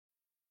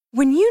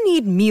When you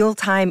need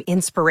mealtime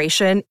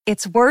inspiration,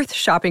 it's worth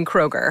shopping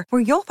Kroger,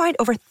 where you'll find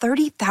over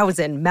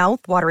 30,000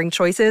 mouth-watering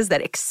choices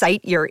that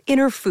excite your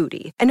inner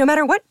foodie. And no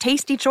matter what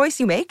tasty choice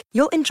you make,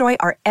 you'll enjoy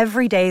our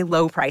everyday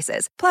low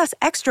prices, plus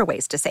extra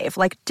ways to save,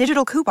 like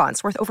digital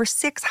coupons worth over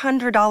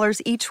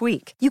 $600 each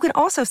week. You can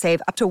also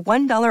save up to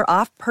 $1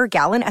 off per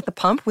gallon at the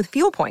pump with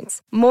fuel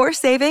points. More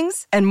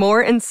savings and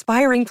more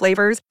inspiring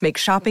flavors make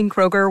shopping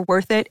Kroger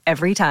worth it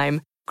every time.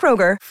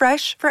 Kroger,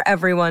 fresh for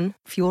everyone.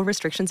 Fuel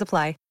restrictions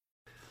apply.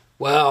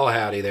 Well,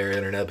 howdy there,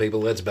 Internet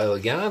people. It's Bo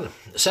again.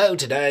 So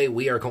today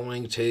we are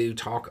going to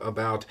talk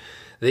about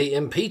the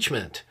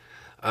impeachment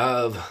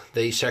of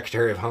the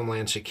Secretary of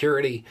Homeland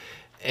Security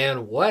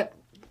and what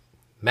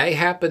may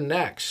happen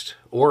next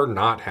or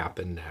not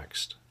happen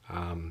next.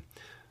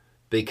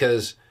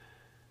 Because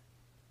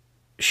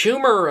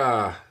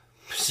Schumer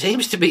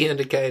seems to be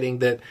indicating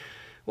that,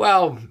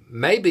 well,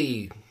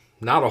 maybe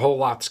not a whole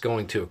lot's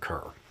going to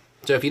occur.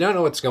 So if you don't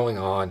know what's going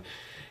on,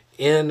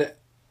 in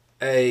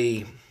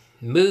a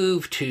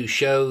move to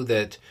show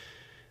that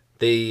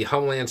the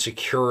Homeland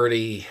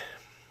Security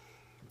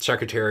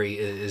Secretary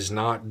is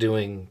not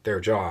doing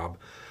their job,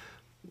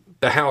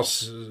 the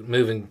House is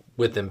moving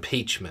with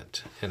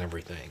impeachment and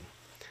everything.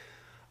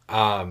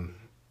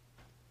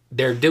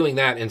 They're doing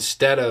that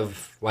instead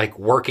of like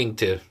working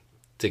to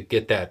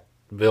get that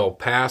bill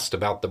passed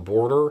about the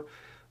border,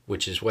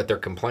 which is what they're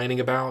complaining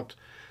about,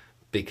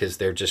 because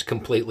they're just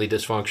completely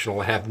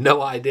dysfunctional, have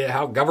no idea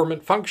how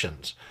government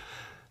functions.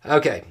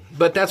 Okay,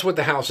 but that's what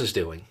the House is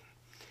doing.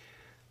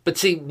 But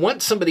see,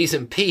 once somebody's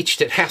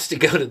impeached, it has to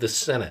go to the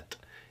Senate.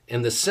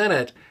 And the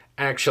Senate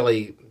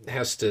actually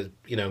has to,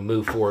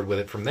 move forward with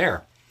it from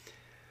there.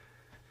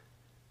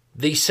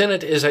 The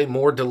Senate is a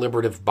more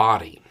deliberative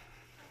body.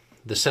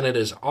 The Senate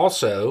is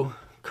also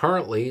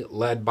currently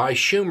led by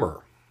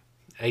Schumer,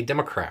 a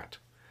Democrat,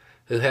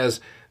 who has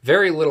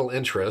very little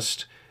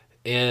interest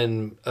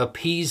in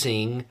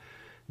appeasing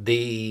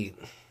the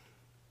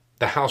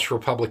House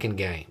Republican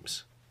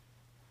games.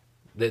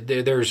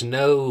 There's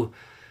no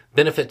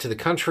benefit to the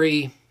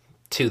country,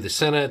 to the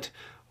Senate,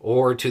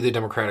 or to the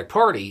Democratic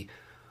Party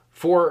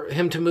for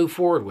him to move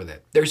forward with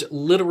it. There's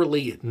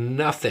literally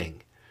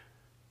nothing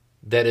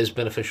that is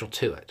beneficial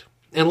to it.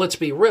 And let's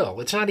be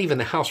real, it's not even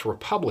the House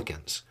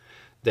Republicans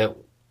that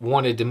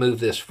wanted to move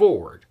this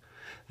forward.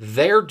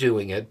 They're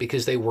doing it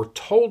because they were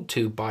told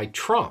to by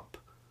Trump.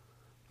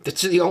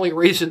 That's the only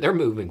reason they're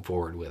moving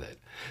forward with it.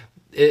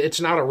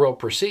 It's not a real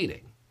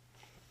proceeding.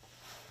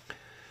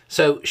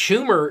 So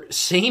Schumer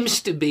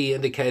seems to be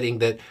indicating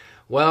that,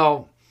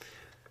 well,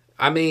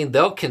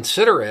 they'll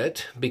consider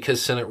it because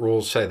Senate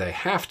rules say they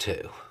have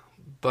to,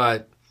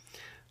 but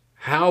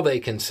how they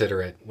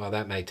consider it, well,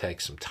 that may take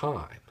some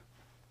time.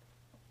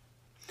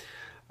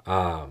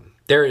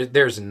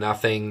 There's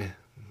nothing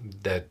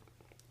that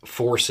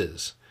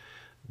forces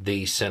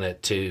the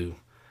Senate to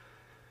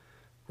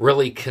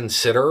really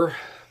consider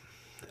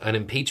an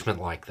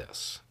impeachment like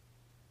this.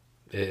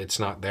 It's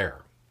not there.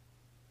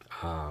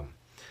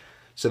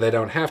 So they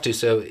don't have to.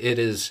 So it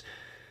is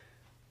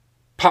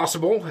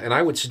possible, and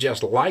I would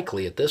suggest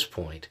likely at this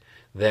point,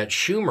 that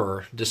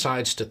Schumer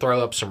decides to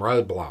throw up some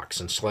roadblocks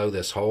and slow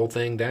this whole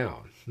thing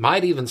down.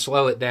 Might even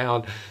slow it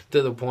down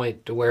to the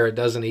point to where it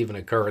doesn't even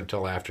occur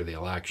until after the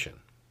election.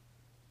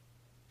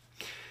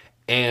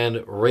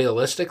 And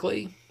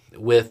realistically,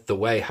 with the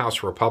way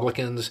House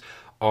Republicans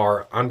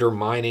are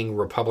undermining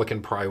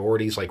Republican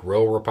priorities, like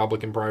real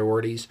Republican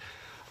priorities,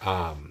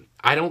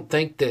 I don't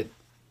think that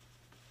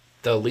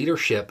the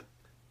leadership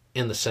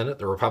in the Senate,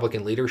 the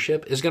Republican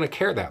leadership, is going to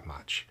care that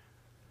much.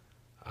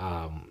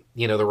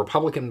 The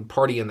Republican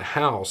Party in the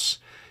House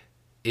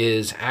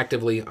is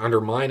actively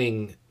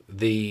undermining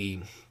the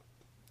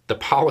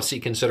policy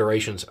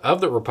considerations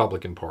of the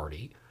Republican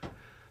Party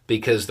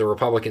because the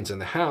Republicans in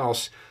the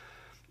House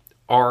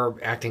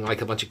are acting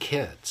like a bunch of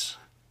kids.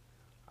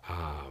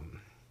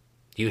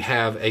 You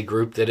have a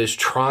group that is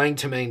trying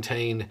to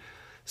maintain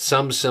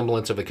some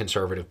semblance of a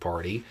conservative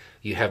party.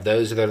 You have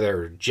those that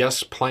are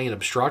just plain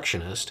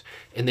obstructionist,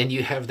 and then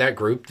you have that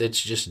group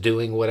that's just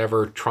doing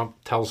whatever Trump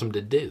tells them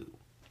to do.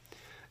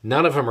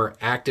 None of them are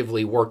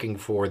actively working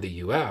for the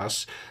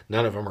U.S.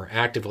 None of them are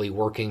actively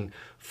working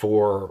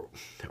for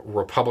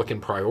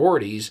Republican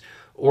priorities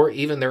or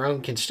even their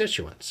own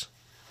constituents.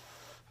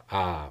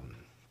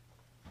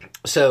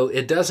 So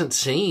it doesn't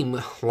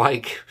seem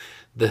like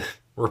the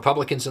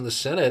Republicans in the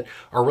Senate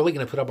are really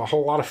going to put up a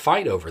whole lot of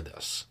fight over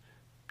this.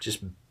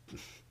 Just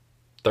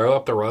throw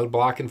up the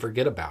roadblock and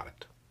forget about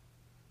it.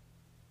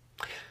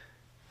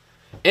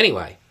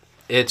 Anyway,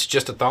 it's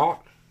just a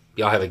thought.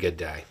 Y'all have a good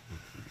day.